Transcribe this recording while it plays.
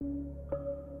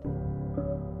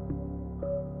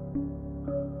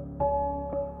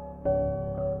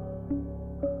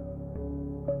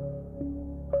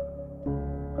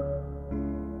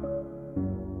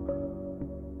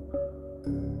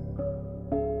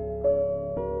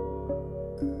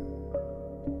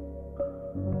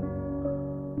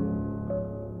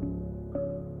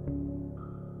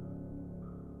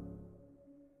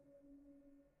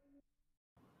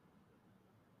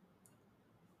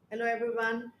Hello,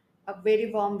 everyone. A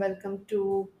very warm welcome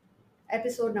to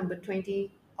episode number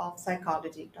 20 of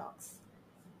Psychology Talks.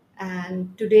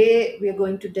 And today we are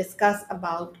going to discuss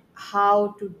about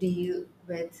how to deal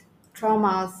with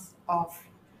traumas of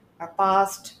our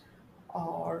past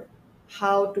or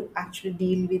how to actually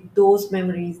deal with those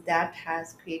memories that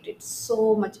has created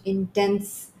so much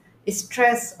intense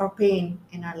stress or pain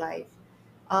in our life.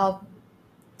 Uh,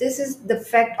 this is the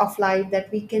fact of life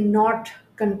that we cannot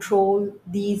control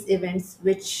these events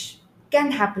which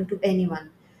can happen to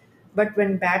anyone, but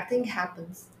when bad thing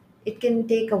happens it can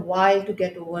take a while to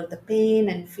get over the pain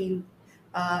and feel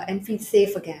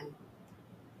safe again.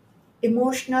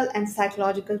 Emotional and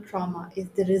psychological trauma is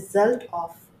the result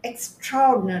of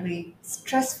extraordinary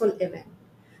stressful event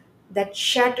that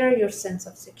shatter your sense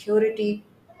of security,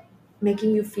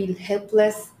 making you feel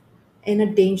helpless in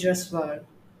a dangerous world.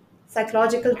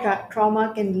 Psychological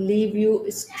trauma can leave you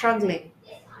struggling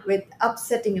with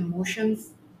upsetting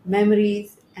emotions,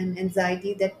 memories, and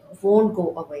anxiety that won't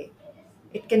go away.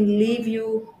 It can leave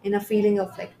you in a feeling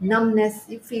of like numbness.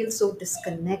 You feel so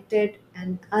disconnected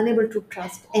and unable to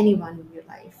trust anyone in your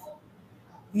life.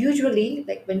 Usually,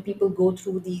 like when people go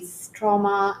through these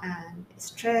trauma and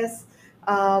stress,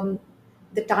 um,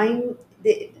 the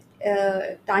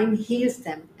time heals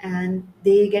them and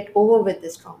they get over with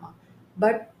this trauma.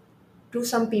 But to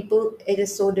some people it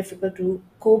is so difficult to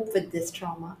cope with this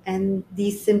trauma and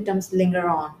these symptoms linger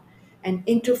on and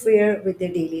interfere with their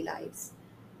daily lives,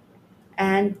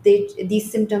 and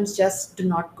these symptoms just do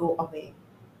not go away.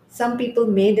 Some people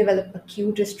may develop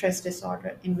acute stress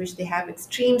disorder in which they have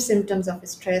extreme symptoms of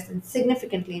stress and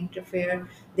significantly interfere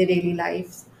their daily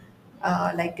lives,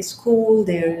 like school,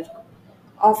 their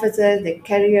offices, their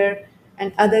career,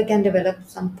 and other can develop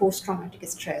some post-traumatic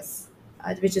stress,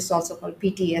 which is also called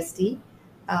PTSD.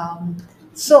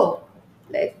 So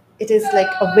it is like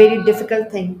a very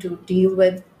difficult thing to deal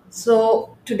with.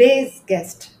 So today's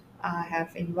guest I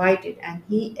have invited, and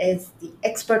he is the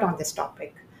expert on this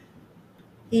topic.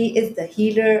 He is the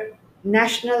healer,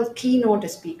 national keynote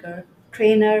speaker,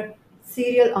 trainer,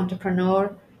 serial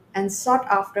entrepreneur, and sought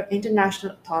after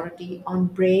international authority on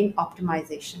brain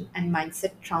optimization and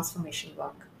mindset transformation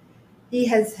work. He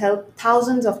has helped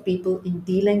thousands of people in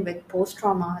dealing with post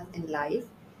trauma in life.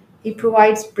 He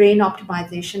provides brain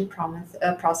optimization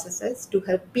processes to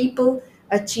help people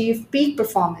achieve peak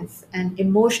performance and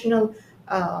emotional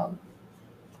uh,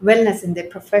 wellness in their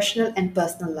professional and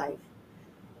personal life.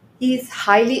 He is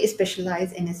highly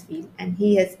specialized in his field and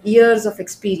he has years of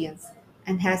experience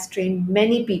and has trained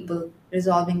many people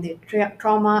resolving their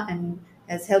trauma and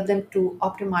has helped them to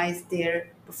optimize their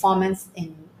performance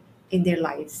in their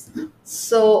lives.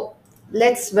 So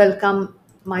let's welcome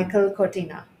Michael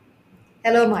Cortina.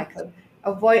 Hello, Michael.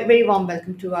 A very warm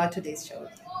welcome to our today's show.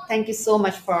 Thank you so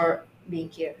much for being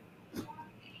here.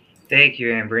 Thank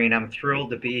you, Ambreen. I'm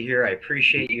thrilled to be here. I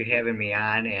appreciate you having me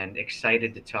on and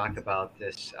excited to talk about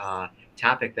this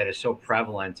topic that is so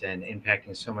prevalent and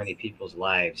impacting so many people's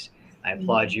lives. I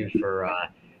applaud you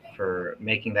for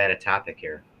making that a topic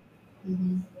here.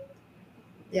 Mhm.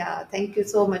 Yeah, thank you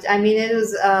so much. I mean,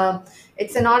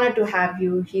 it's an honor to have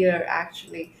you here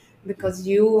actually, because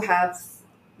you have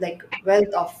like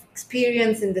wealth of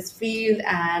experience in this field,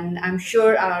 and I'm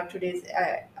sure our today's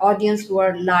audience who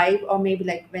are live or maybe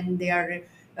like when they are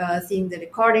seeing the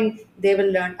recording, they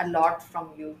will learn a lot from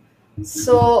you.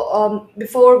 So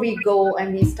before we go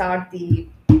and we start the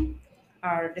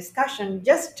our discussion,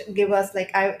 just give us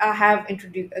like I have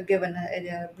introduced given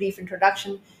a brief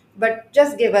introduction, but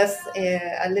just give us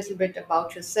a little bit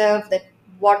about yourself, that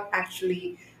what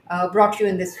actually brought you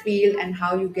in this field and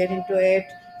how you get into it,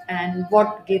 and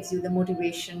what gives you the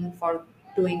motivation for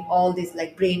doing all this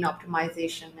like brain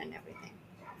optimization and everything.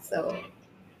 So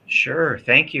Sure,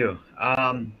 thank you.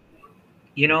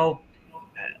 You know,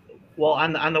 well,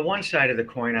 on the one side of the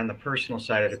coin, on the personal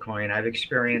side of the coin, I've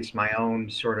experienced my own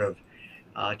sort of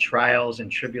trials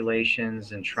and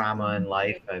tribulations and trauma in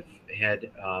life. I've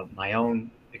had my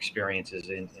own experiences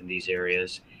in these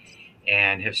areas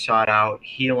and have sought out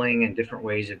healing and different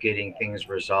ways of getting things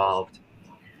resolved.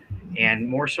 And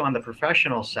more so on the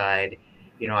professional side,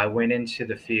 I went into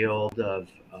the field of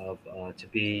to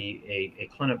be a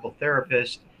clinical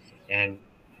therapist and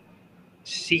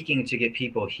seeking to get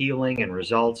people healing and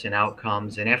results and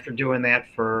outcomes. And after doing that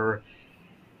for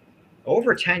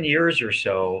over 10 years or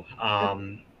so,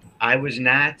 I was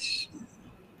not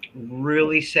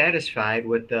really satisfied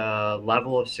with the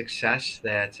level of success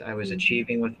that I was mhm,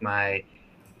 achieving with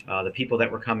the people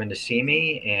that were coming to see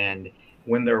me. And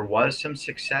when there was some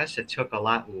success, it took a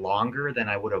lot longer than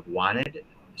I would have wanted.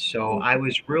 So I mhm,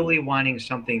 was really wanting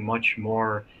something much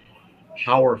more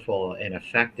powerful and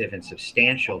effective and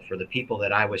substantial for the people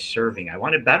that I was serving. I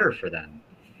wanted better for them.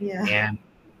 Yeah. And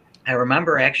I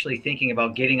remember actually thinking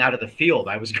about getting out of the field.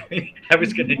 I was going I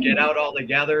was going to get out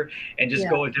altogether and just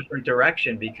Yeah. go a different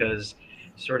direction because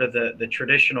sort of the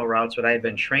traditional routes what I had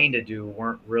been trained to do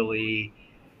weren't really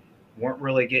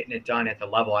getting it done at the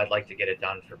level I'd like to get it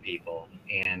done for people.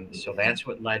 And so Yeah. that's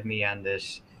what led me on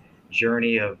this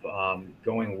journey of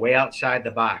going way outside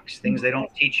the box, things they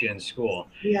don't teach you in school,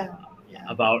 Yeah. Yeah.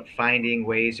 about finding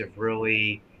ways of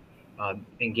really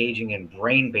engaging in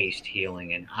brain based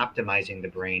healing and optimizing the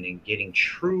brain and getting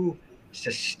true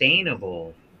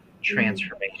sustainable Mhm.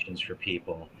 transformations for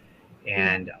people.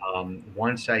 Yeah. And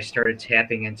once I started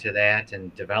tapping into that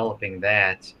and developing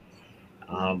that,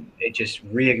 Mhm. it just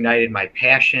reignited my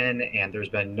passion, and there's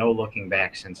been no looking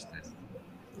back since then.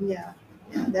 Yeah,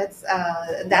 yeah,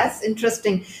 that's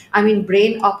interesting. I mean,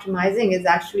 brain optimizing is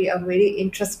actually a very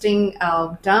interesting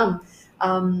term.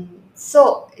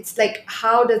 So it's like,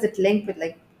 how does it link with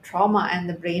like trauma and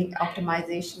the brain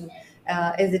optimization?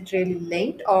 Is it really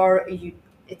linked, or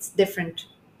it's different?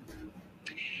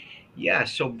 Yeah,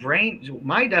 so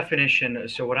my definition,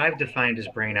 so what I've defined as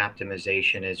brain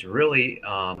optimization is really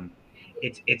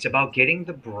it's about getting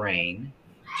the brain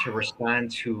to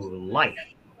respond to life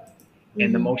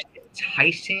in the Hmm. most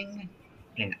enticing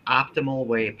and optimal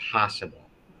way possible.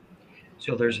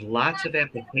 So there's lots of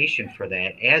application for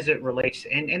that as it relates,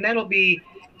 and that'll be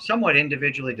somewhat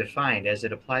individually defined as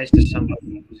it applies to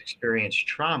somebody who's experienced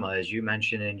trauma, as you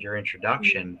mentioned in your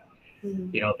introduction.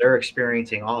 Hmm. They're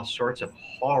experiencing all sorts of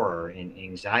horror and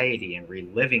anxiety and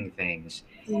reliving things.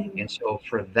 Hmm. And so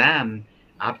for them,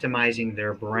 optimizing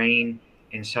their brain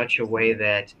in such a way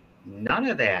that none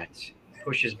of that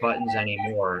pushes buttons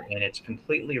anymore and it's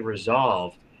completely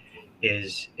resolved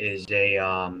is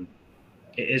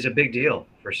a big deal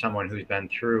for someone who's been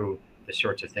through the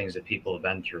sorts of things that people have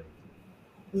been through.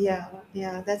 Yeah,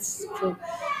 yeah, that's true.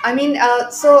 I mean,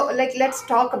 so like, let's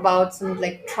talk about some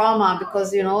like trauma,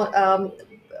 because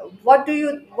what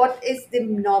is the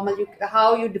normal,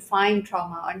 how you define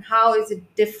trauma, and how is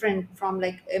it different from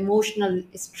like emotional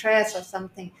stress or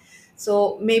something?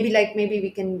 So maybe we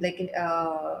can like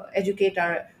educate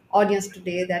our audience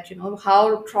today that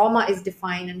how trauma is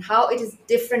defined and how it is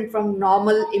different from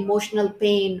normal emotional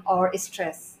pain or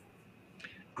stress.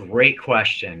 Great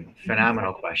question.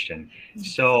 Phenomenal question.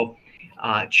 So,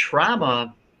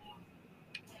 trauma,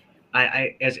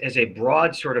 as a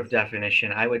broad sort of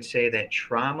definition, I would say that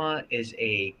trauma is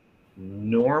a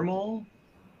normal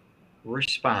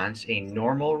response, a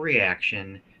normal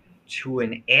reaction to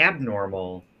an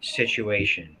abnormal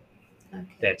situation Okay.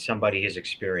 that somebody has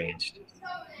experienced.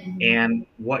 Mhm. And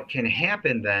what can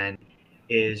happen then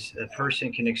is a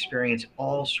person can experience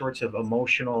all sorts of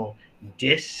emotional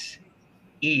dis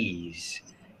ease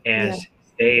Yeah. as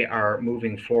they are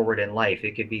moving forward in life.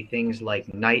 It could be things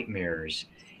like nightmares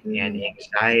and Mhm.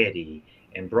 anxiety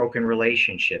and broken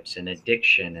relationships and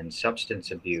addiction and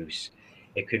substance abuse.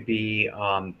 It could be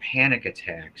panic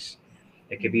attacks.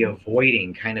 It could be Mhm.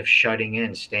 avoiding, kind of shutting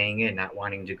in, staying in, not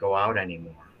wanting to go out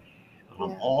anymore.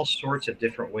 Yeah. All sorts of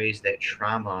different ways that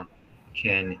trauma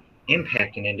can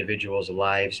impact an individual's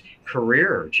lives,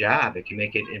 career, job. It can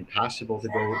make it impossible to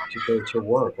go to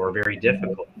work or very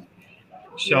difficult. Yeah.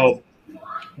 So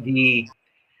the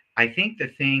I think the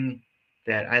thing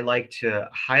that I like to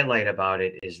highlight about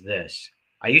it is this.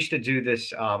 I used to do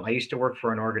this. I used to work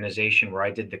for an organization where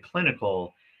I did the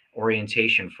clinical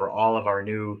orientation for all of our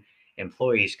new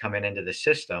employees coming into the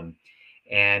system.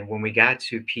 And when we got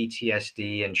to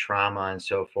PTSD and trauma and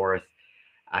so forth,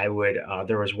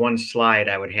 there was one slide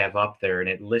I would have up there, and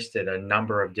it listed a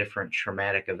number of different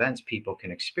traumatic events people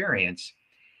can experience.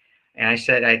 And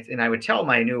I would tell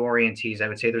my new orientees, I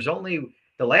would say, there's only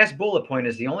the last bullet point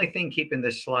is the only thing keeping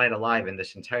this slide alive in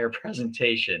this entire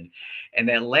presentation. And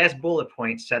that last bullet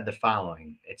point said the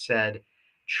following. It said,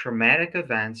 traumatic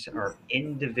events are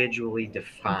individually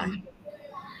defined.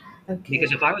 Okay.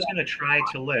 Because if I was going to try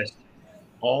to list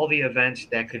all the events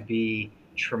that could be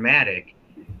traumatic,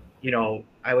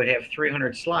 I would have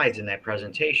 300 slides in that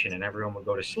presentation and everyone would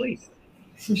go to sleep.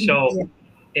 So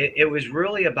Yeah. it was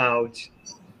really about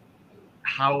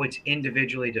how it's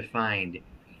individually defined.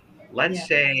 Let's Yeah.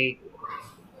 say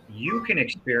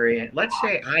let's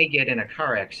say I get in a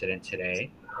car accident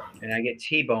today and I get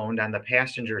T-boned on the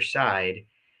passenger side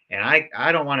and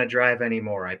I don't want to drive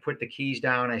anymore. I put the keys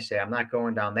down. I say, I'm not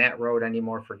going down that road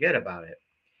anymore. Forget about it.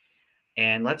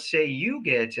 And let's say you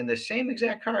get in the same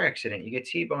exact car accident. You get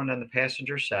T-boned on the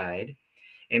passenger side.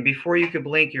 And before you could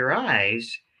blink your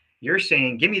eyes, you're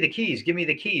saying, give me the keys. Give me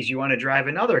the keys. You want to drive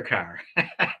another car.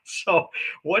 So,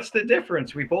 what's the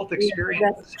difference? We both Yeah,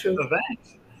 experienced the that's same true.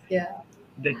 event. Yeah.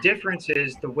 The difference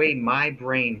is the way my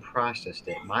brain processed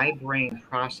it. My brain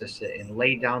processed it and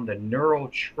laid down the neural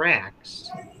tracks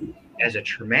as a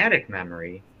traumatic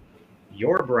memory.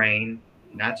 Your brain,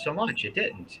 not so much. It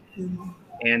didn't. Mhm.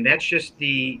 And that's just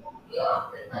the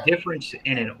difference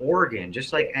in an organ,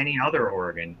 just like any other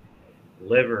organ.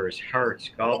 Livers,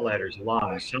 hearts, gallbladders,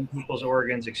 lungs. Some people's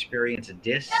organs experience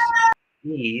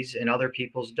dis-ease and other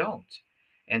people's don't.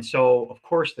 And so, of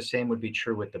course, the same would be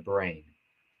true with the brain,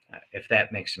 if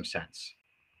that makes some sense.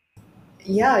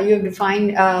 Yeah, you have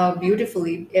defined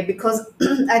beautifully, because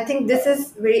I think this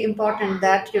is very important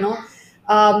that,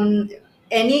 um,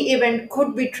 any event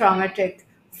could be traumatic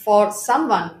for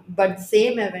someone, but the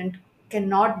same event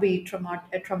cannot be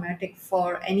traumatic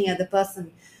for any other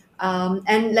person.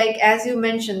 And like as you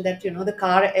mentioned that, the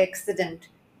car accident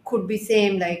could be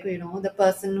same, like, the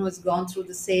person who has gone through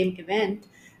the same event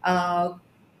uh,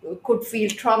 could feel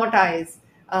traumatized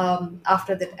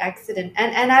after that accident.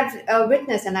 And I've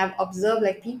witnessed and I've observed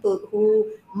like people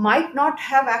who might not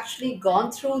have actually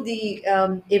gone through the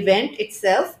event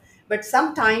itself, but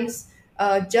sometimes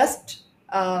just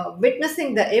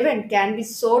witnessing the event can be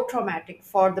so traumatic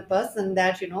for the person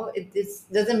that, this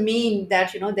doesn't mean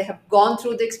that, they have gone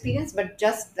through the experience, but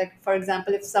just like, for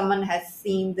example, if someone has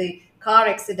seen the car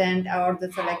accident, or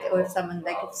the so like, or if someone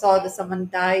like saw that someone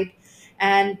died,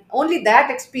 and only that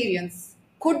experience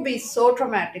could be so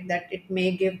traumatic that it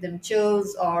may give them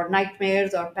chills or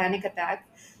nightmares or panic attacks.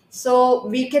 So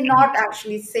we cannot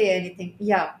actually say anything.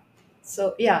 Yeah.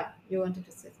 So yeah, you wanted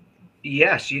to say something.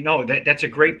 Yes, that's a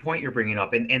great point you're bringing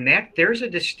up, and that there's a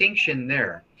distinction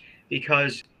there,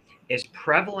 because as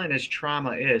prevalent as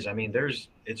trauma is, I mean,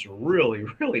 it's really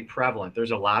really prevalent.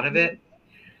 There's a lot of it,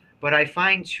 but I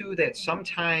find too that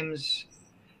sometimes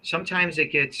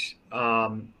it gets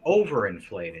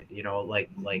overinflated.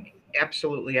 Like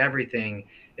absolutely everything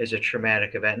is a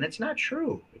traumatic event, and that's not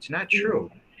true. It's not Yeah.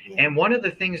 true. Yeah. And one of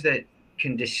the things that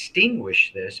can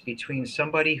distinguish this between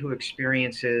somebody who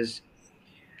experiences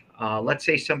let's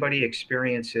say somebody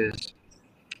experiences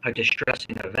a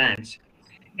distressing event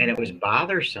and it was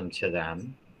bothersome to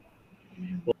them.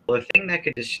 Mhm. Well, the thing that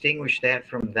could distinguish that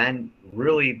from then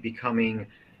really becoming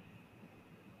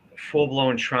full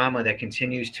blown trauma that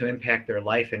continues to impact their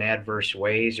life in adverse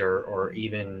ways, or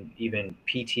even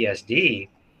PTSD,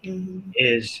 Mhm.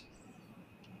 is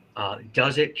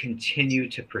does it continue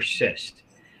to persist?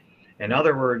 In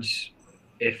other words,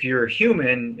 if you're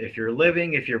human, if you're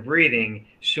living, if you're breathing,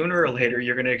 sooner or later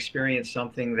you're going to experience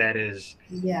something that is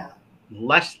Yeah.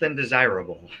 less than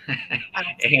desirable.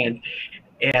 Absolutely.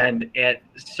 and at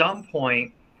some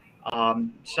point,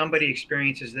 somebody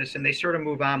experiences this and they sort of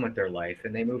move on with their life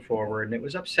and they move forward. And it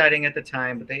was upsetting at the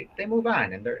time, but they move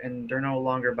on, and they're no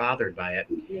longer bothered by it.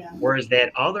 Yeah. Whereas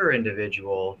that other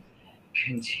individual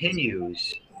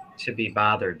continues to be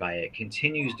bothered by it,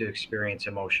 continues to experience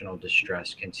emotional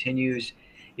distress, continues,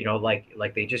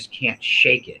 like they just can't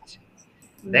shake it.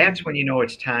 That's when Mhm. you know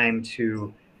it's time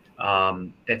to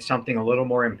that something a little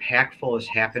more impactful has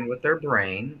happened with their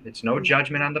brain. It's no Yeah.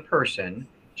 judgment on the person,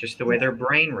 just the way Yeah. their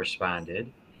brain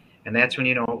responded. And that's when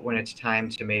you know when it's time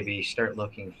to maybe start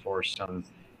looking for some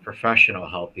professional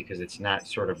help, because it's not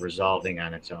sort of resolving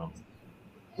on its own.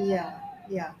 Yeah,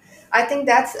 yeah. I think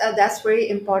that's very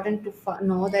important to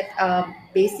know that,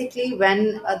 basically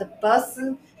when the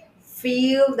person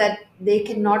feel that they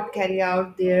cannot carry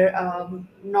out their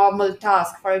normal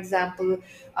task, for example,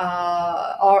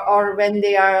 or when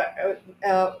they are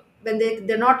when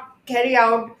they're not carry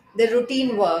out their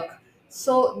routine work.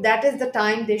 So that is the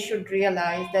time they should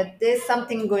realize that there's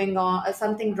something going on,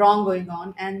 something wrong going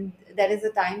on, and that is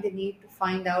the time they need to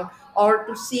find out or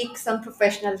to seek some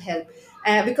professional help.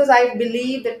 Because I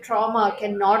believe that trauma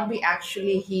cannot be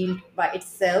actually healed by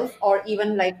itself, or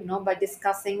even like, by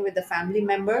discussing with the family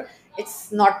member.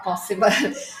 It's not possible.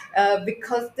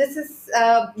 Because this is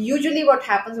usually what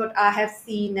happens, what I have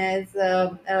seen as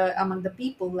among the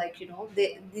people, like,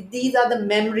 these are the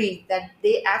memories that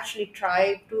they actually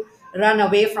try to run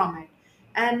away from it.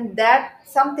 And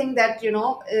that's something that,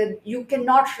 you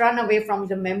cannot run away from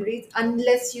the memories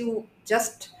unless you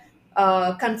just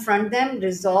confront them,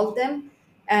 resolve them,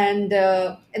 and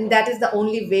that is the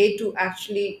only way to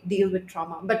actually deal with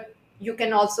trauma. But you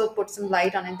can also put some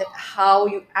light on it, that how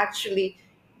you actually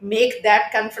make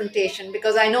that confrontation,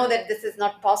 because I know that this is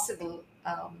not possible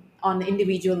on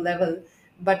individual level,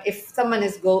 but if someone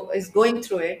is going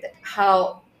through it, that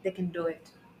how they can do it.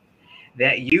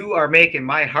 That you are making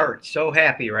my heart so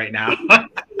happy right now.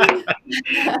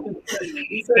 I'm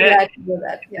so that, glad to hear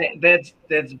that. Yeah.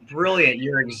 that's brilliant.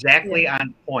 You're Yeah. exactly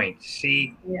on point.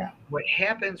 See, Yeah. what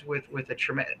happens with a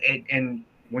trauma, and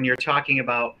when you're talking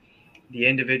about the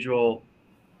individual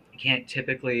can't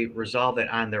typically resolve it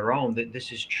on their own, that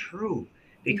this is true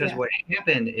because Yeah. what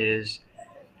happened is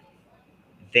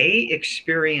they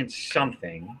experienced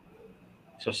something.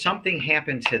 So something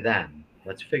happened to them.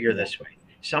 Let's figure Yeah. this way.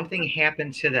 Something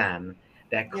happened to them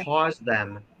that Yeah. caused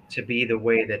them to be the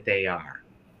way that they are.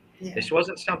 Yeah. This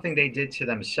wasn't something they did to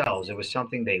themselves. It was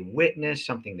something they witnessed,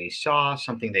 something they saw,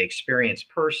 something they experienced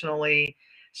personally,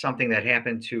 something that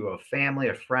happened to a family,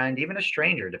 a friend, even a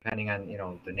stranger, depending on,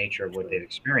 the nature of what True. they've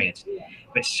experienced. Yeah.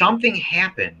 But something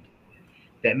happened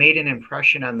that made an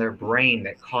impression on their brain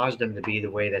that caused them to be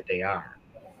the way that they are.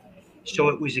 So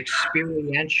Yeah. it was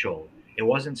experiential. It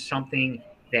wasn't something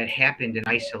that happened in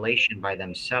isolation by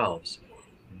themselves.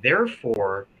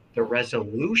 Therefore, the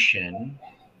resolution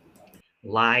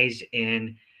lies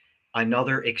in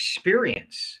another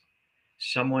experience,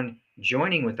 someone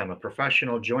joining with them, a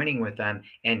professional joining with them,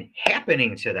 and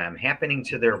happening to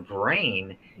their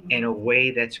brain in a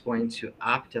way that's going to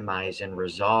optimize and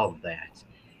resolve that.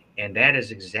 And that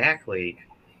is exactly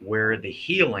where the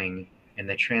healing and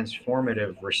the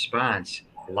transformative response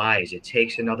lies. It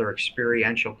takes another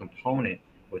experiential component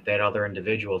with that other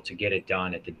individual to get it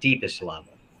done at the deepest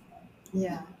level.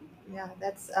 Yeah, yeah,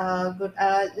 that's good.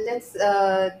 Let's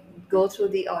go through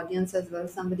the audience as well.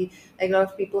 Somebody, like a lot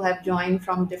of people have joined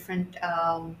from different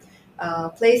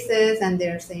places, and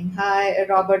they're saying hi.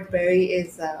 Robert Berry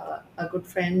is a good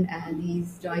friend, and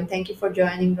he's joined. Thank you for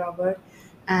joining, Robert.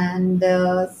 And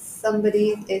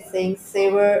somebody is saying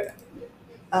savor,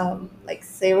 like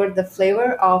savor the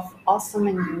flavor of awesome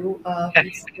in you.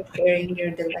 Keeps sharing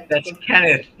your That's delectable things.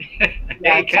 Kenneth.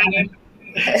 Yeah, Hey, Kenneth,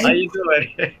 how Karen. you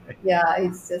doing? Yeah,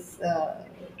 it's just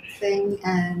thing.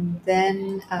 And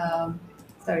then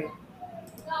sorry,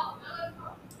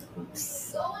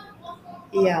 oops.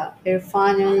 Yeah,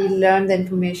 Irfan, and you learn the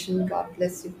information. God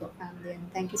bless you for family,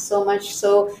 and thank you so much.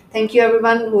 So thank you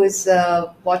everyone who is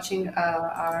watching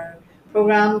our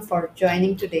program for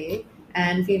joining today,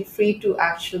 and feel free to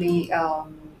actually uh,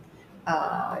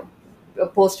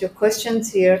 post your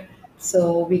questions here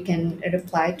so we can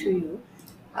reply to you.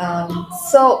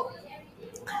 So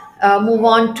move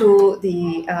on to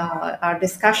the our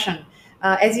discussion.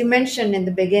 As you mentioned in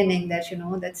the beginning, that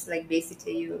that's like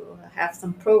basically you have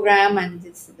some program and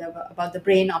it's about the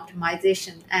brain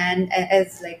optimization. And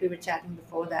as like we were chatting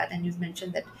before that, and you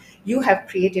mentioned that you have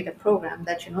created a program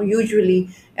that usually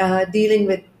dealing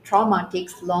with trauma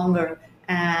takes longer.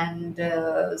 And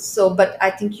but I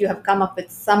think you have come up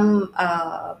with some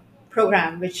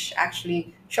program which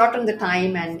actually shorten the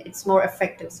time and it's more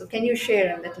effective. So can you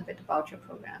share a little bit about your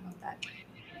program on that?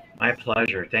 My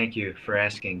pleasure. Thank you for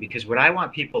asking. Because what I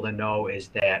want people to know is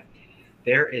that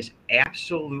there is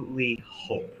absolutely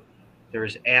hope. There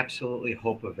is absolutely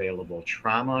hope available.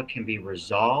 Trauma can be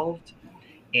resolved.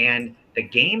 And the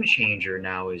game changer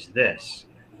now is this: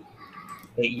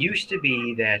 it used to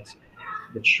be that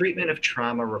the treatment of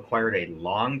trauma required a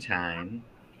long time.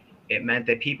 It meant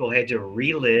that people had to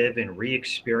relive and re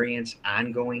experience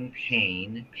ongoing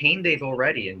pain they've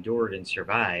already endured and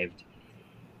survived,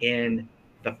 in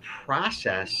the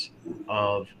process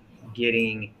of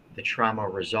getting the trauma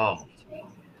resolved.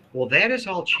 Well, that has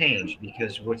all changed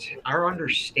because what's our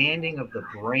understanding of the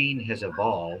brain has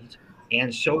evolved,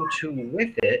 and so too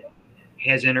with it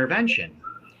has intervention.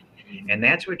 And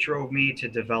that's what drove me to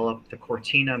develop the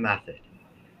Cortina method.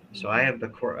 So I've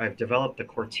developed the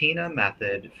Cortina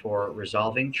method for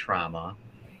resolving trauma,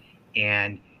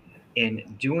 and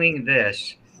in doing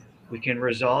this, we can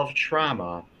resolve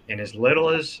trauma in as little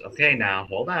as, okay, now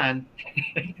hold on,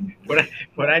 put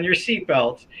put on your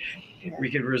seatbelt. Yeah.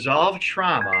 We could resolve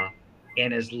trauma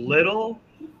in as little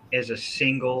as a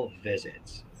single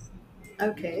visit.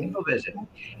 Okay. Single visit.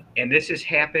 And this has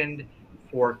happened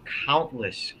for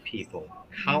countless people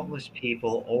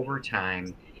over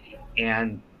time.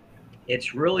 And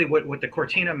it's really what the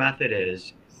Cortina method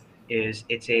is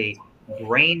it's a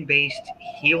brain-based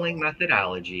healing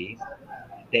methodology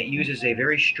that uses a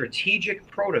very strategic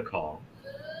protocol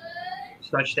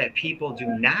such that people do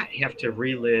not have to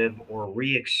relive or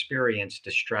re-experience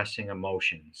distressing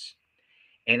emotions.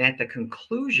 And at the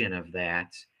conclusion of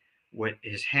that, what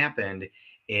has happened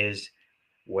is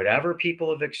whatever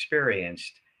people have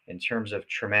experienced in terms of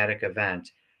traumatic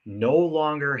event no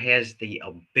longer has the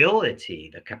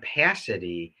ability, the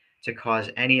capacity to cause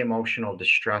any emotional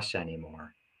distress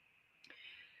anymore.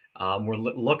 We're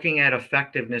looking at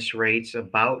effectiveness rates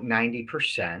about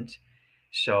 90%.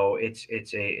 So it's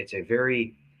a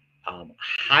very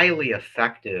highly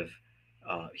effective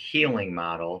healing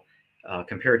model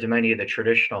compared to many of the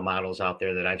traditional models out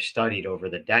there that I've studied over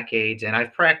the decades, and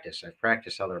I've practiced. I've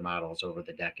practiced other models over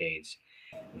the decades.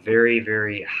 Very,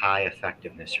 very high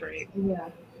effectiveness rate. Yeah.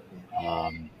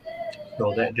 Um,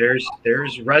 so that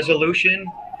there's resolution.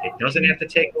 It doesn't have to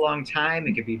take a long time.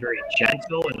 It can be very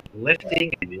gentle and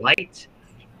lifting and light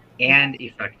and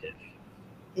effective.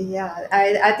 Yeah,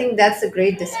 I think that's a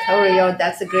great discovery, or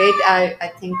that's a great,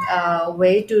 I think,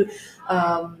 way to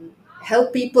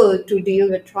help people to deal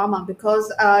with trauma,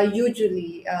 because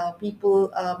usually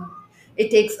people,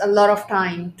 it takes a lot of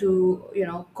time to,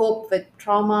 cope with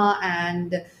trauma.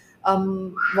 And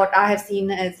what I have seen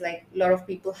is like a lot of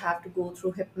people have to go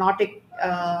through hypnotic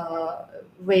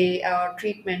way or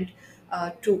treatment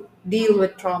to deal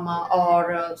with trauma,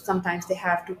 or sometimes they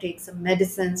have to take some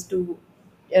medicines to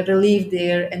relieve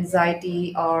their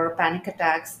anxiety or panic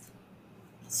attacks.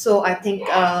 So I think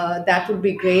that would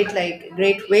be great, like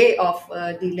great way of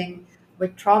dealing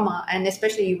with trauma. And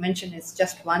especially you mentioned it's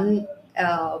just one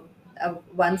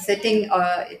sitting,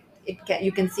 it can,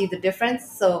 you can see the difference.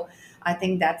 So I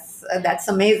think that's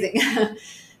amazing.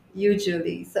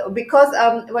 Usually, so because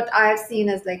what I have seen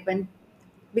is like when,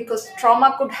 because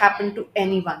trauma could happen to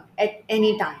anyone at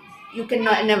any time. You can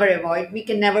never avoid, we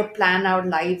can never plan our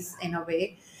lives in a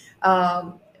way.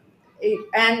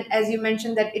 And as you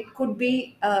mentioned that it could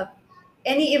be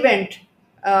any event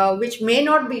which may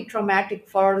not be traumatic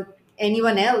for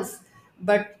anyone else,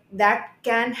 but that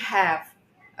can have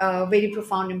a very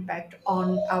profound impact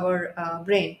on our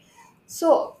brain.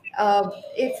 So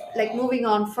if, like, moving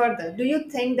on further, do you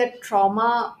think that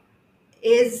trauma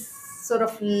is sort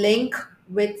of link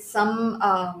with some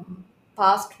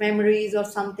past memories or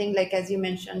something, like as you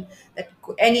mentioned that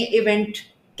any event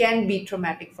can be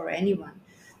traumatic for anyone?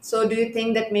 So do you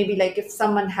think that maybe like if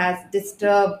someone has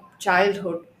disturbed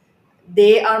childhood,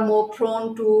 they are more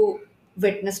prone to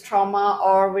witness trauma,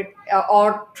 or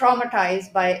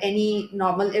traumatized by any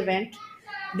normal event?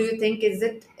 Do you think, is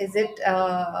it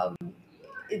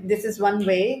this is one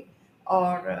way,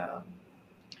 or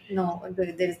no,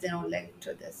 there is no link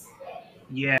to this?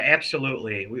 Yeah,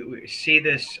 absolutely. We see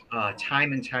this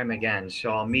time and time again.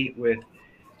 So I'll meet with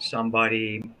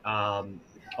somebody.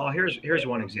 Oh, here's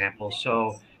one example.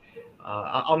 So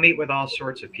I'll meet with all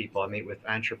sorts of people. I meet with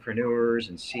entrepreneurs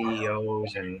and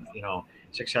CEOs and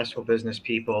successful business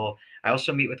people. I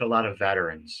also meet with a lot of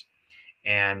veterans,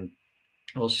 and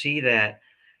we'll see that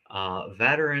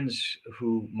veterans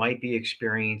who might be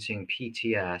experiencing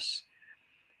PTS,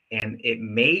 and it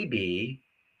may be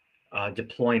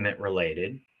deployment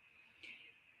related.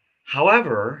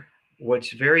 However,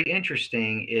 what's very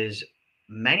interesting is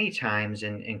many times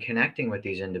in connecting with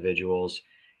these individuals,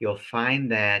 you'll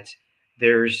find that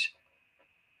there's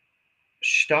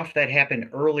stuff that happened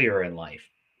earlier in life,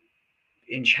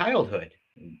 in childhood,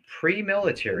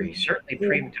 pre-military, certainly Yeah.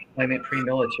 pre-deployment,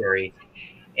 pre-military.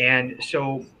 And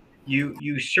so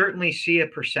you certainly see a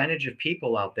percentage of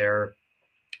people out there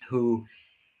who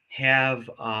have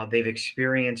they've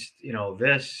experienced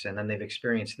this, and then they've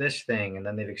experienced this thing, and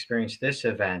then they've experienced this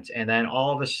event, and then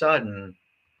all of a sudden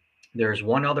there's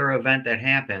one other event that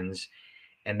happens,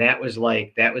 and that was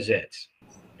it.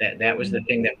 That was the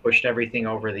thing that pushed everything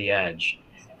over the edge.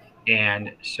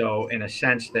 And so in a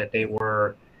sense that they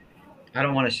were, I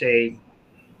don't want to say,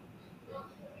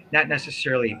 not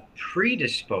necessarily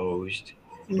predisposed,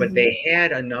 but Mhm. they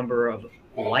had a number of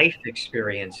life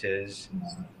experiences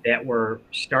that were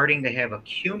starting to have a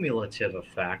cumulative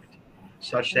effect,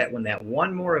 such that when that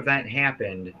one more event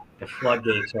happened, the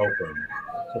floodgates opened.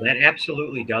 So that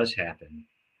absolutely does happen.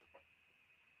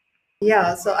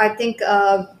 Yeah, so I think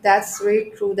that's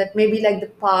very true, that maybe like the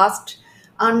past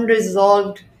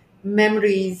unresolved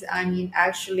memories, I mean,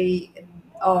 actually,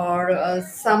 or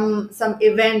some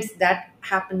events that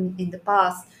happened in the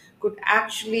past could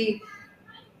actually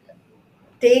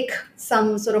take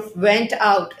some sort of went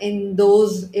out in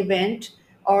those event,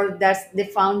 or that's they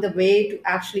found the way to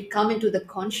actually come into the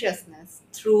consciousness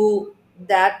through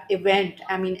that event.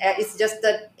 I mean, it's just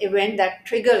that event that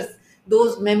triggers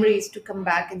those memories to come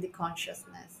back in the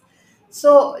consciousness.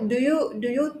 So do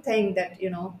you think that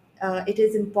it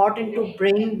is important to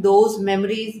bring those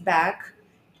memories back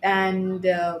and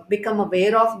become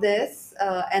aware of this,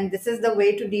 and this is the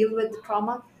way to deal with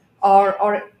trauma,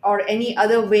 or any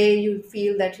other way you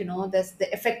feel that that's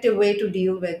the effective way to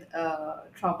deal with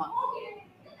trauma?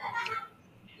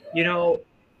 You know,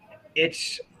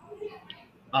 it's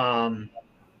um,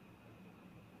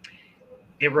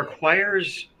 it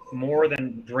requires more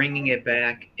than bringing it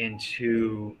back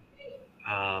into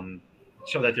um,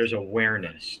 so that there's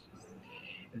awareness.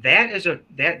 That's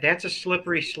a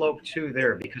slippery slope too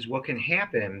there, because what can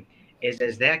happen is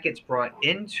as that gets brought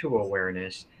into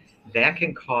awareness, that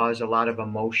can cause a lot of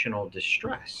emotional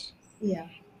distress. Yeah.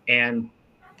 And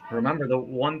remember, the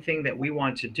one thing that we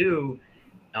want to do,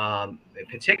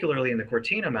 particularly in the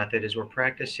Cortina method, is we're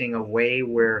practicing a way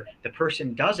where the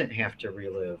person doesn't have to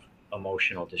relive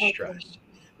emotional Okay. distress,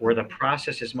 where the Okay.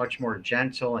 process is much more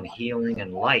gentle and healing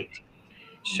and light.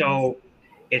 Mhm. So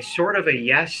it's sort of a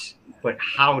yes, but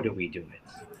how do we do it?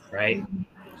 Right? Mhm.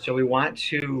 So we want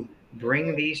to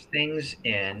bring these things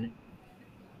in,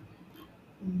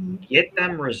 Mhm. get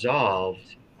them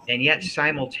resolved, and yet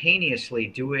simultaneously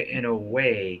do it in a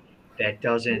way that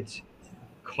doesn't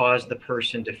cause the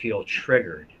person to feel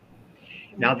triggered.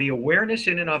 Now, the awareness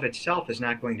in and of itself is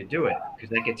not going to do it,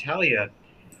 because I can tell you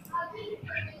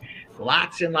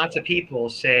lots and lots of people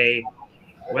say,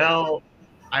 well,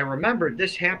 I remembered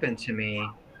this happened to me,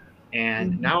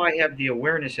 and Mhm. now I have the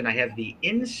awareness and I have the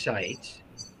insight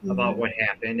about Mhm. what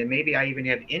happened, and maybe I even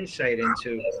have insight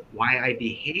into why I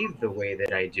behave the way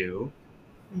that I do.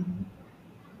 Mhm.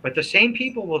 But the same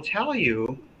people will tell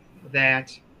you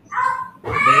that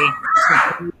they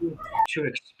continue to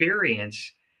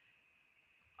experience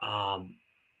um,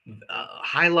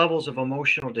 high levels of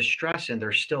emotional distress and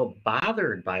they're still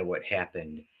bothered by what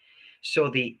happened. So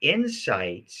the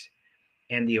insights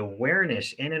and the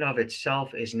awareness in and of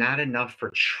itself is not enough for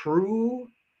true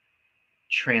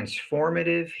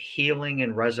transformative healing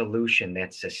and resolution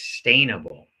that's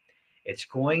sustainable. It's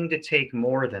going to take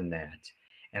more than that.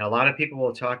 And a lot of people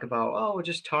will talk about, oh,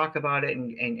 just talk about it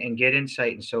and get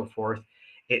insight and so forth.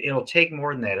 It'll take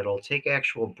more than that. It'll take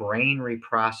actual brain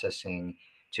reprocessing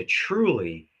to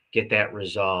truly get that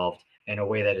resolved in a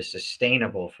way that is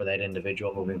sustainable for that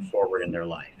individual moving forward in their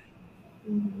life.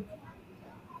 Mhm.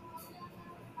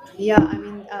 Yeah, I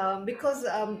mean, because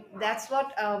that's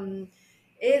what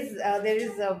is there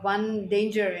is one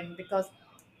danger in, because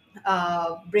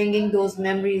bringing those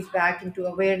memories back into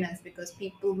awareness, because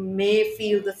people may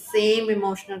feel the same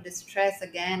emotional distress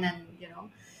again, and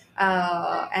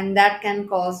and that can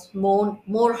cause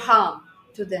more harm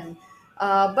to them.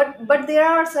 But there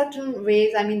are certain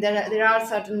ways. I mean, there are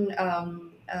certain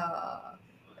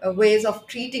ways of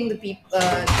treating the people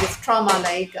this trauma,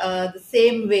 like the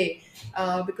same way,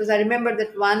 because I remember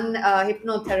that one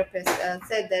hypnotherapist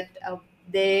said that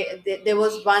there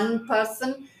was one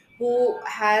person who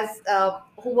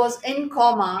was in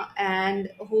coma, and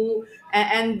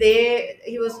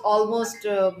he was almost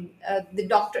the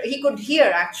doctor, he could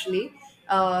hear actually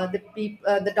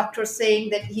the doctor saying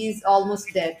that he's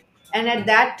almost dead. And at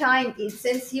that time,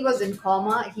 since he was in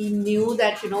coma, he knew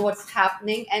that what's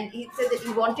happening, and he said that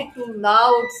he wanted to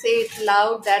say it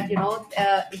loud that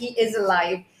he is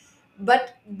alive.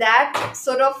 But that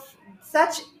sort of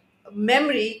such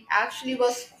memory actually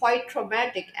was quite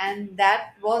traumatic, and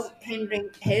that was hindering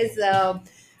his uh,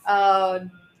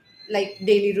 like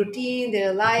daily routine,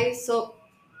 their life. So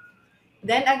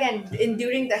then again,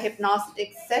 during the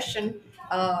hypnotic session,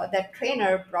 that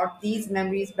trainer brought these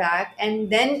memories back, and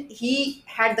then he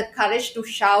had the courage to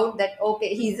shout that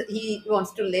okay, he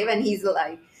wants to live and he's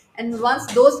alive. And once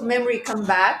those memory come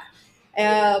back,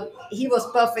 he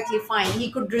was perfectly fine. He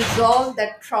could resolve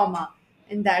that trauma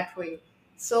in that way.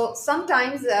 So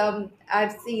sometimes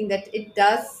I've seen that it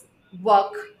does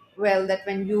work well, that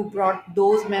when you brought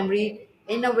those memory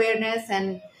in awareness,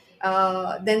 and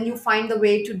then you find the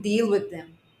way to deal with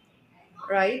them,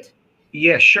 right?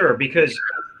 Yeah, sure. Because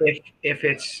if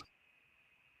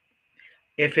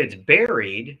it's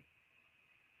buried,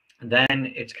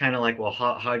 then it's kind of like, well,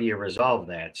 how do you resolve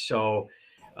that? So,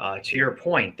 to your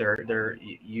point,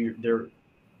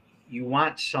 you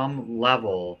want some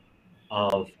level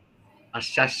of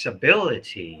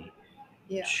accessibility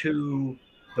Yeah. to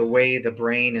the way the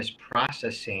brain is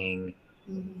processing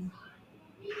Hmm.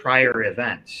 prior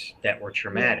events that were Yeah.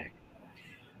 traumatic.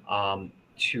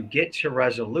 To get to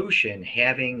resolution,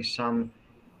 having some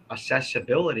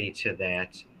accessibility to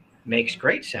that makes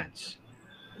great sense.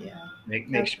 Yeah.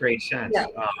 Makes Okay. great Yeah. sense.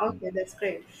 Okay, that's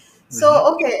great. Mhm. So,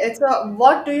 okay, so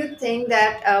what do you think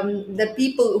that the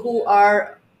people who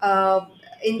are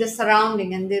in the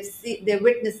surrounding, and they're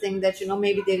witnessing that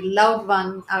maybe their loved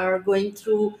one are going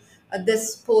through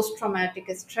this post-traumatic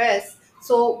stress.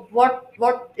 So,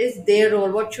 what is their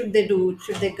role? What should they do?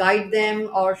 Should they guide them,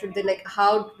 or should they, like,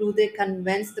 how do they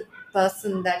convince the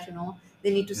person that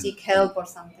they need to seek help or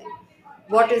something?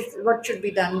 What should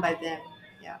be done by them?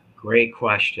 Yeah. Great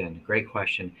question. Great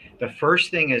question. The first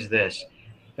thing is this.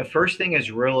 The first thing is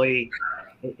really,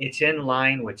 it's in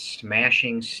line with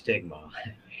smashing stigma.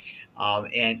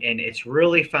 And it's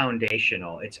really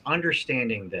foundational. It's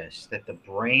understanding this, that the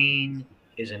brain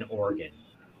is an organ,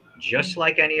 just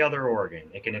like any other organ.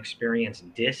 It can experience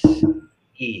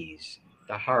dis-ease.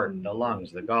 The heart, Mm. the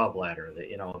lungs, the gallbladder,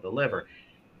 the liver.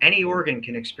 Any organ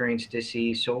can experience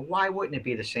dis-ease, so why wouldn't it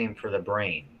be the same for the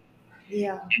brain?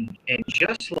 Yeah. And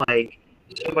just like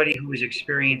somebody who is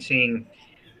experiencing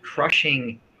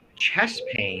crushing chest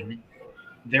pain,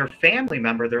 their family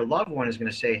member, their loved one is going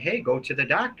to say, hey, go to the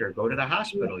doctor, go to the Yeah.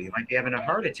 hospital. You might be having a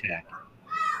heart attack.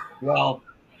 Well,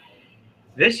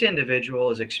 this individual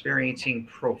is experiencing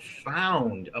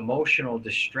profound emotional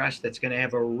distress that's going to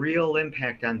have a real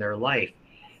impact on their life.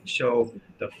 So,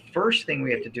 the first thing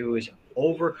we have to do is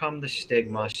overcome the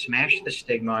stigma, smash the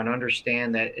stigma, and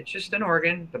understand that it's just an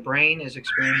organ. The brain is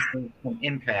experiencing some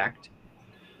impact,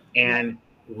 Yeah. and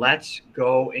let's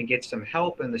go and get some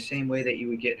help in the same way that you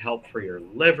would get help for your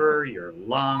liver, your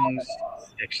lungs,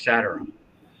 etc.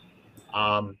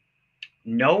 Um,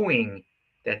 Knowing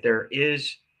that there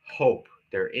is hope,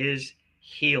 there is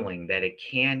healing, that it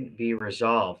can be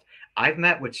resolved. I've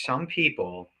met with some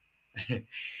people.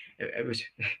 It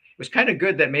was kind of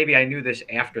good that maybe I knew this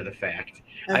after the fact.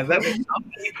 I met with Okay. some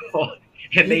people,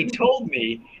 and they told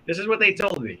me this is what they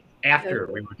told me after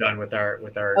Okay. we were done with our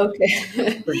Okay.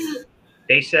 treatment.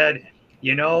 They said,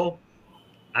 you know,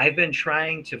 I've been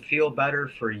trying to feel better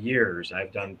for years.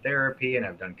 I've done therapy and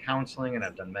I've done counseling and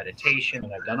I've done meditation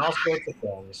and I've done all sorts of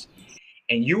things.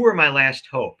 And you were my last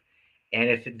hope. And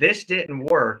if this didn't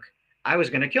work, I was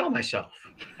going to kill myself.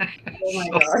 Oh my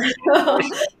So, God.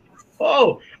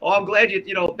 I'm glad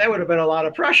that would have been a lot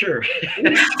of pressure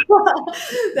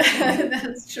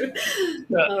That's true.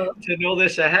 to, Oh, to know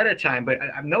this ahead of time. But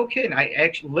I'm no kidding. I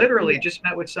actually literally yeah. just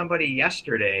met with somebody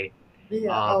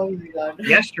Yeah. um, Oh my God.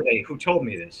 yesterday who told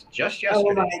me this just Oh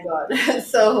my yesterday. God.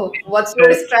 So, what's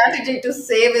your So, strategy to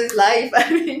save his life?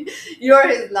 I mean, you're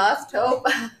his last hope.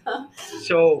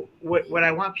 so what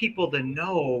I want people to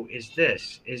know is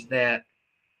this: is that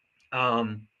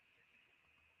um,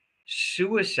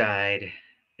 suicide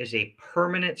is a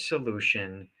permanent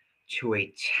solution to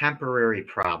a temporary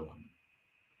problem.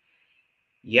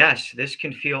 Yes, this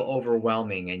can feel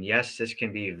overwhelming, and yes, this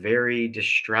can be very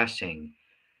distressing,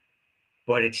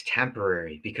 but it's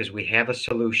temporary because we have a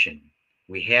solution.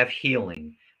 We have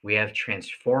healing. We have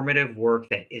transformative work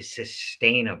that is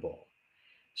sustainable.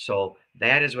 So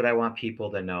that is what I want people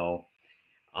to know.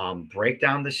 Break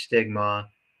down the stigma,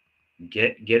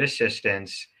 get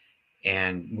assistance,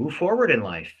 and move forward in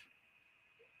life.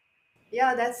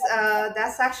 Yeah,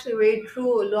 that's actually very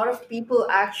true. A lot of people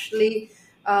actually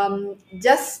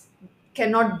just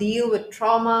cannot deal with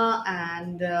trauma,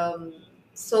 and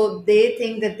so they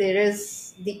think that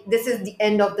this is the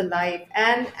end of the life,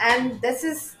 and this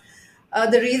is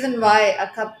the reason why a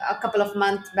couple of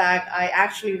months back I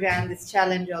actually ran this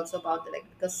challenge also about the, like,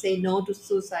 because say no to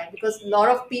suicide, because a lot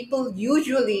of people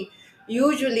usually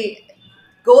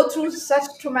go through such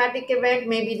traumatic event,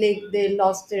 maybe like they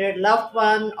lost their loved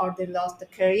one, or they lost a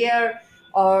career,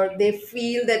 or they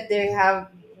feel that they have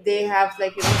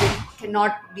like, they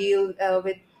cannot deal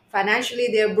with financially,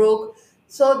 they're broke,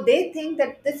 so they think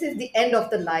that this is the end of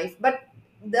the life. But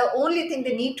the only thing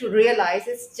they need to realize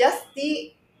is just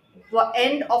the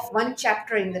end of one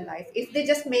chapter in the life. If they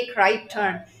just make right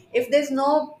turn, if there's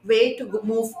no way to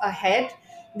move ahead,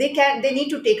 they need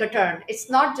to take a turn. It's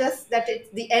not just that it's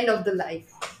the end of the life.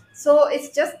 So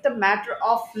it's just a matter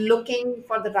of looking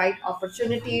for the right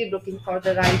opportunity, looking for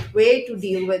the right way to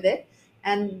deal with it,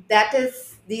 and that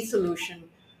is the solution.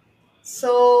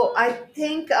 So I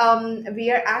think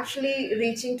we are actually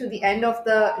reaching to the end of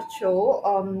the show.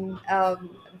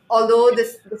 Although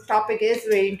this topic is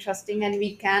very interesting and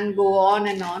we can go on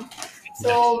and on. Yes.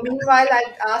 So meanwhile,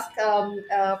 I'd ask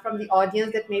from the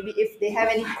audience that maybe if they have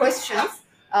any questions,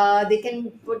 they can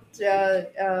put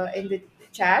in the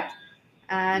chat.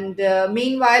 And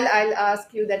meanwhile, I'll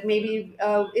ask you that maybe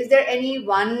is there any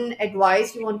one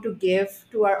advice you want to give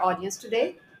to our audience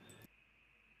today?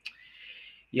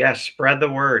 Yes, spread the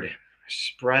word.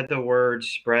 Spread the word.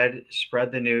 Spread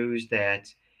the news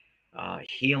that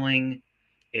healing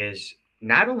is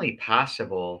not only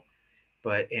possible,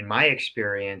 but in my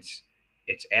experience,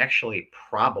 it's actually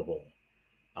probable.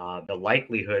 The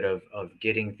likelihood of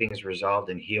getting things resolved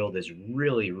and healed is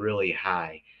really, really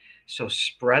high. So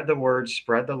spread the word,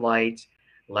 spread the light,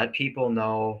 let people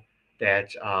know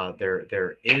that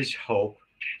there is hope.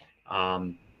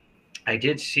 Um, I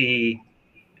did see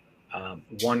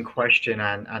one question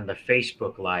on the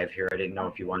Facebook Live here. I didn't know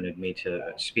if you wanted me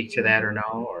to speak to that or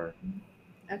no, or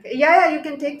Okay. Yeah, yeah, you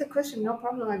can take the question. No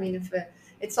problem. I mean, if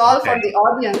it's all for okay. the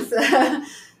audience.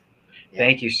 Yeah.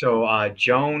 Thank you. So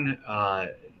Joan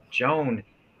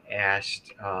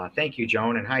asked, thank you,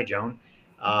 Joan, and hi, Joan.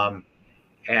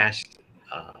 Asked,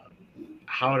 uh,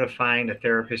 how to find a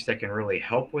therapist that can really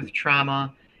help with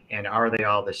trauma, and are they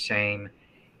all the same?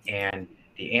 And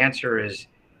the answer is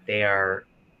they are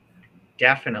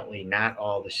definitely not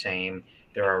all the same.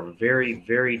 There are very,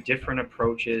 very different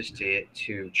approaches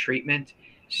to treatment.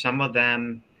 Some of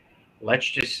them, let's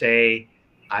just say,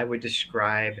 I would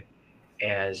describe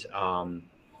as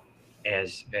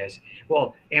as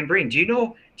well. Ambreen, do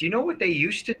you know what they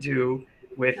used to do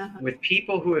Uh-huh. with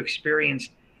people who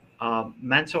experienced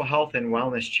mental health and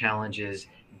wellness challenges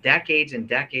decades and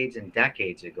decades and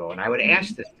decades ago? And I would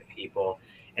ask Mhm. this to people,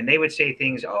 and they would say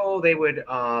things. Oh, they would.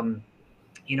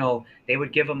 They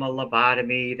would give them a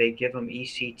lobotomy, they'd give them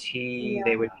ECT,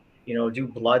 they Yeah. would, do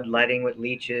bloodletting with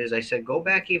leeches. I said, go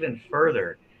back even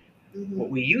further. Hmm. What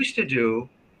we used to do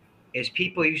is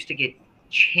people used to get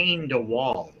chained to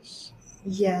walls,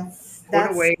 Yes, put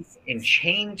that's away and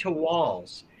chained to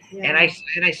walls. And yeah.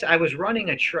 I was running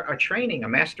a training, a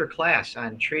master class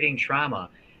on treating trauma.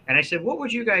 And I said, what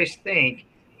would you guys think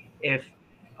if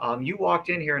you walked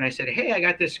in here and I said, hey, I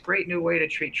got this great new way to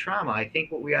treat trauma. I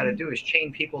think what we ought to do is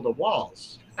chain people to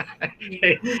walls.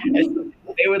 they,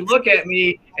 they would look at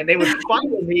me and they would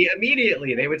fire me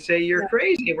immediately. They would say, you're Yeah.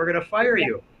 crazy and we're going to fire Yeah.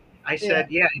 you. I Yeah. said,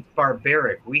 yeah, it's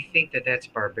barbaric. We think that that's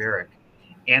barbaric.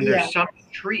 And Yeah. there's some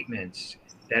treatments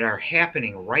that are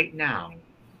happening right now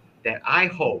that I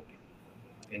hope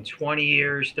in 20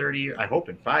 years, 30 years, I hope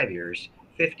in 5 years,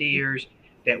 50 years,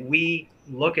 that we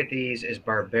look at these as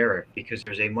barbaric because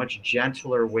there's a much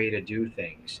gentler way to do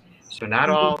things. So Mhm. not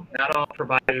all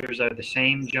providers are the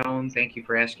same, Joan. Thank you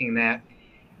for asking that.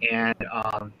 And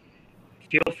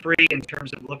feel free in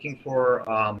terms of looking for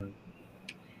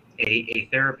a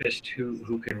therapist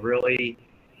who can really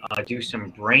do some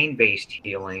brain-based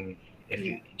healing. If Yeah.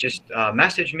 you just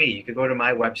message me, you could go to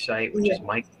my website, which Yeah. is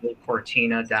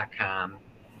michaelcortina.com,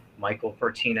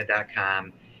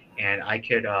 michaelcortina.com, and I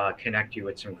could connect you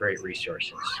with some great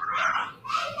resources.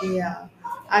 Yeah.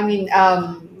 I mean,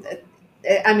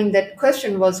 that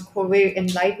question was very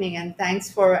enlightening, and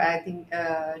thanks for, I think,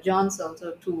 John's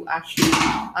also to actually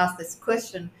ask this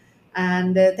question,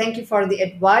 and thank you for the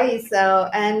advice.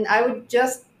 And I would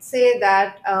just say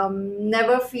that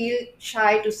never feel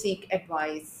shy to seek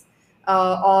advice,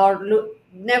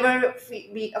 never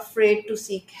be afraid to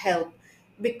seek help,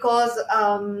 because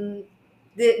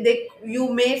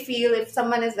you may feel if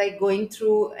someone is like going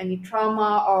through any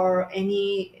trauma or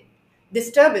any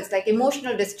disturbance like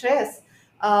emotional distress,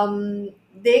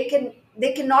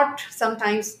 they cannot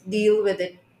sometimes deal with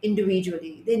it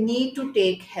individually. They need to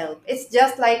take help. It's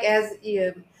just like as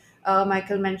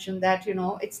Michael mentioned that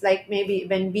it's like maybe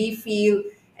when we feel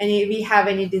any we have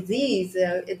any disease,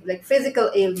 like physical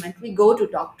ailment, we go to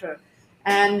doctor.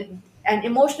 And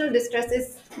emotional distress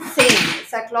is same,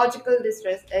 psychological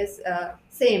distress is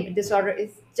same, disorder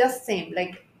is just same.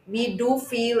 Like we do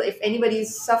feel, if anybody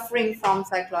is suffering from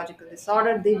psychological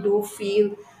disorder, they do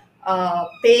feel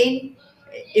pain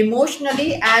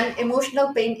emotionally, and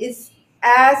emotional pain is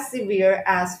as severe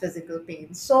as physical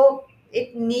pain, so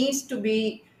it needs to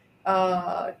be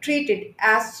treated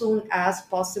as soon as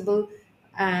possible.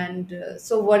 And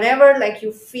so whenever like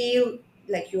you feel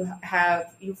like you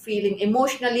feeling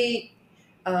emotionally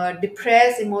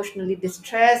depressed, emotionally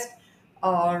distressed,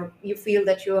 or you feel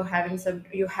that you're having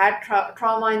you had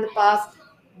trauma in the past,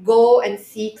 go and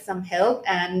seek some help.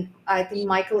 And I think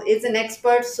Michael is an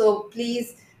expert, so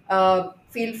please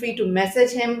feel free to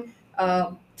message him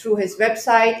through his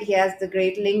website. He has the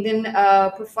great LinkedIn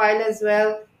profile as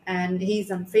well, and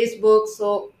he's on Facebook,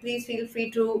 so please feel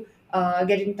free to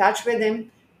get in touch with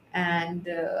him and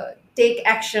take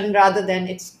action rather than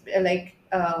it's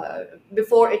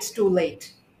before it's too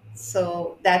late.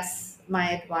 So that's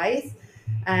my advice.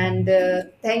 And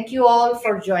thank you all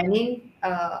for joining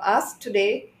us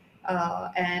today.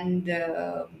 And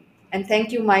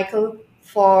thank you, Michael,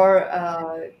 for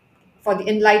the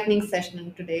enlightening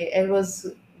session today. It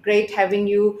was great having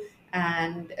you,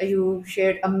 and you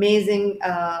shared amazing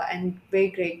and very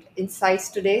great insights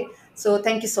today. So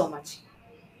thank you so much.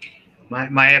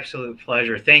 My absolute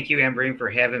pleasure. Thank you, Ambreen, for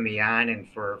having me on and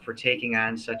for taking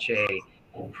on such a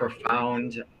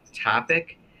profound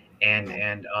topic and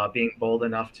Yeah. being bold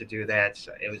enough to do that.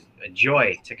 So it was a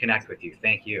joy to connect with you.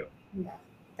 Thank you. Yeah.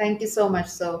 Thank you so much.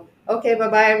 So, okay, bye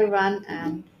bye, everyone,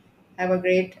 and have a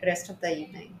great rest of the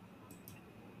evening.